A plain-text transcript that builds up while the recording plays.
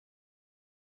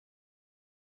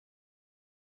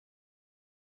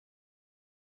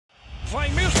Vai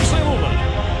mesmo sem Lula.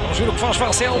 Vamos ver o que faz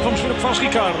Marcelo, vamos ver o que faz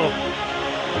Ricardo.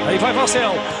 Aí vai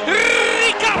Marcelo.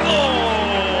 Ricardo!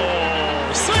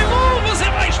 Sem luvas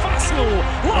é mais fácil.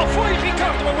 Lá foi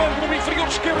Ricardo, ao ângulo inferior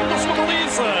esquerdo da sua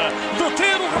baliza.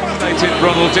 Deter o remate.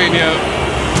 Ronaldinho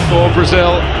for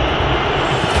Brazil.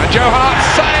 And Joe Hart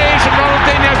saves and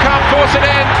Ronaldinho can't force it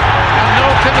in. And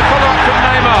nor can the follow-up from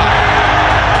Neymar.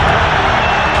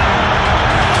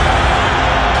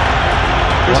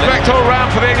 Respect all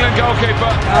round for the England goalkeeper.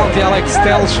 De Alex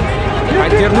Telles vai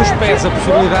ter nos pés a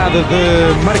possibilidade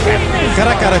de marcar.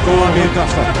 Cara a cara com o Amir, cá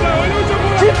está.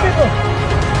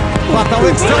 Bate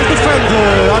Alex Telles, defende.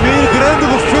 Amir, grande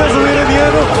defesa do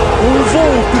iraniano. Um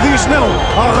voo que diz não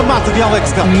ao remate de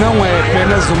Alex Telles. Não é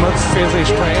apenas uma defesa,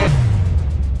 isto é.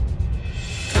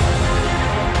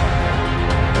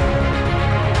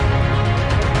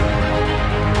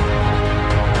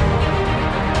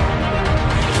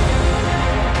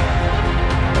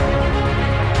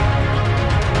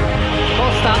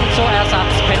 Zur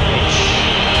Ersatz Petric.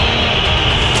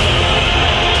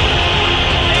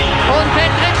 Und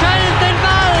Petric hält den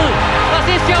Ball. Das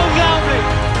ist ja unglaublich.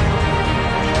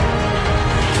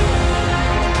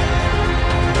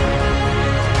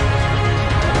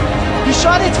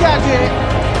 İşaret geldi.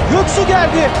 Göksu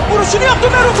geldi. Vuruşunu yaptı.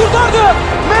 Melo kurtardı.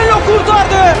 Melo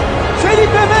kurtardı.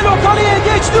 Felipe Melo kaleye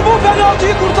geçti. Bu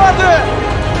penaltıyı kurtardı.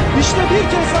 İşte bir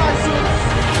kez daha izliyoruz.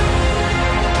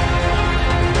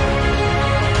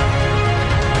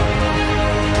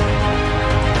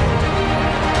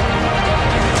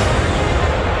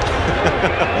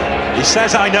 He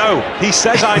says I know. He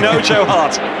says I know, Joe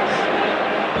Hart.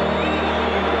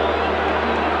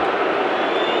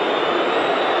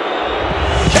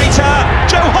 Keita!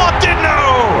 Joe Hart didn't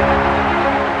know!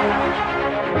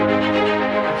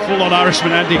 Full-on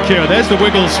Irishman Andy Keogh. There's the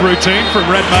Wiggles routine from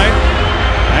Redmayne.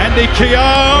 Andy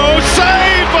Keogh,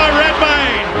 saved by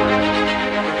Redmayne!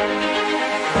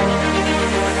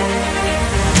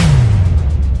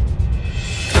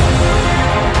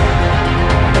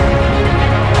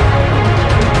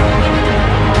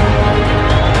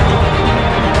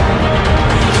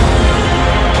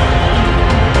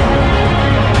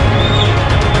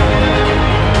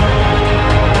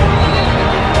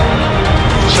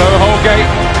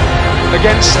 Holgate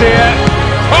against Steer.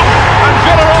 Oh, and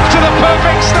Villa off to the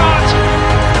perfect start.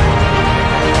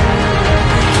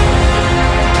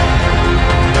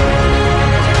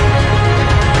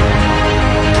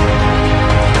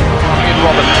 Ryan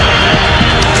Robin.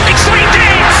 He saved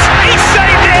it! He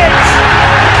saved it!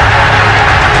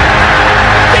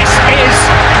 This is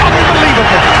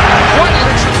unbelievable. Quite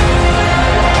literally.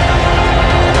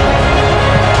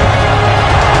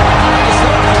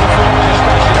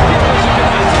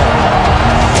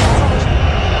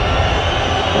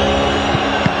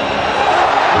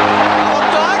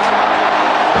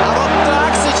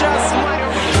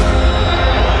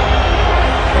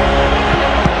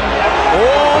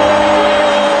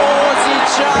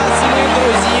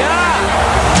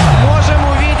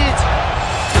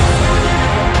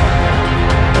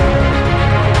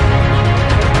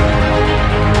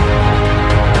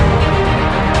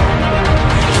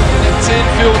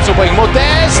 Zu bringen.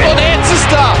 Modest und jetzt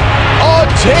ist da.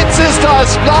 Und jetzt ist da.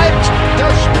 Es bleibt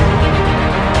das Spiel.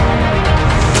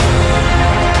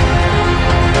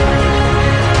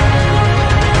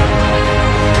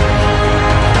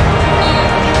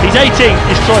 He's 18,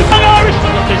 destroyed. An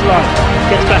Irishman off his line.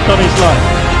 Gets back on his line.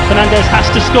 Fernandez has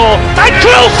to score. And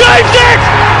Krul saves it!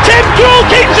 Tim Krul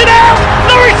keeps it out!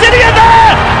 Norwich City are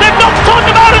there! They've knocked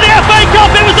Tottenham out of the FA Cup.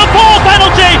 It was a poor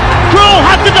penalty. Krul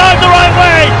had to dive the right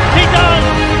way. He does.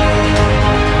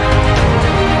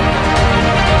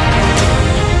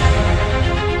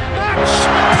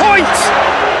 Point!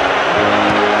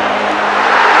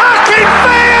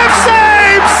 Akinfeev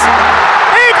saves!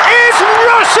 It is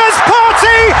Russia's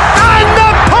party and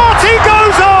the party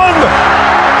goes on!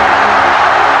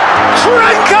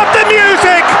 Crank up the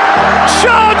music!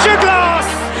 Charge a glass!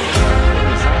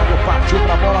 Partiu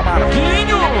pra bola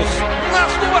Marquinhos!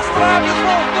 Nas duas traves,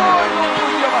 voltou e não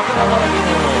podia bater a bola de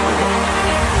novo.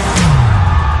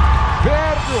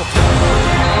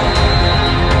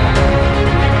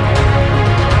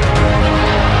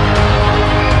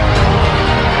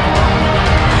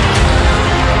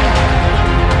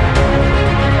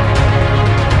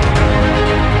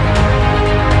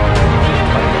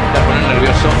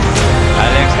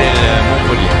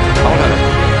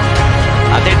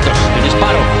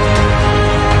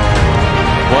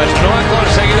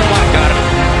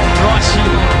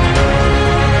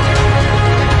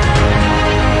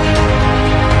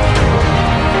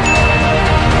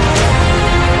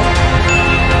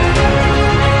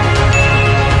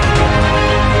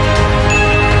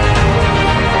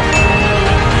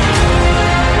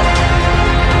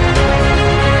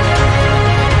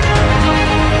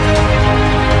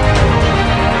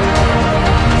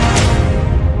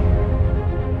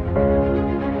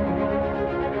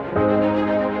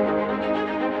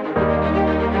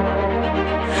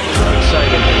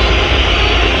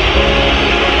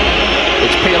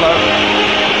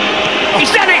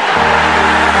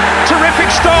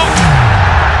 score.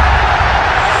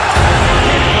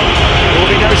 There will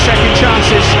be no second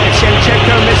chances if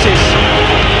Shevchenko misses.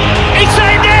 He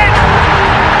saved it!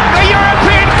 The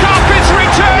European Cup is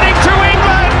returning to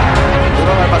England!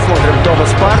 Давай посмотрим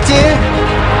Томас Парти.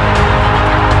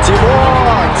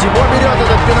 Тимо берет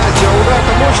этот пенальти, а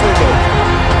удар-то мощный был.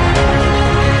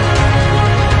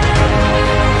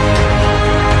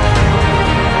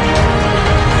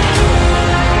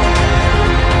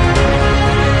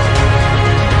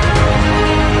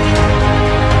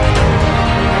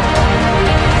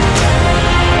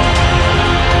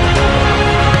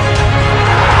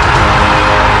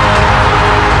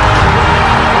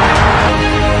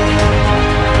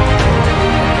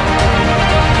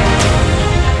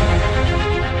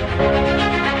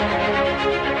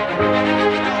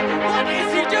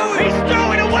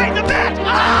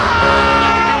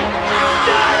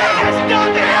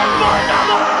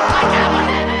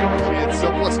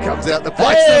 Comes out to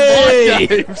play some mind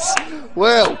games.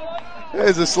 Well,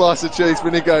 there's a slice of cheese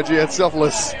for Nico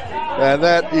Giantsopoulos, and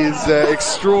that is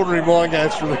extraordinary mind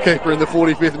games from the keeper in the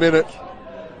 45th minute.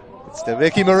 It's to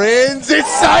Vicky Morens. It's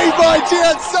saved by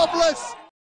Giantsopoulos.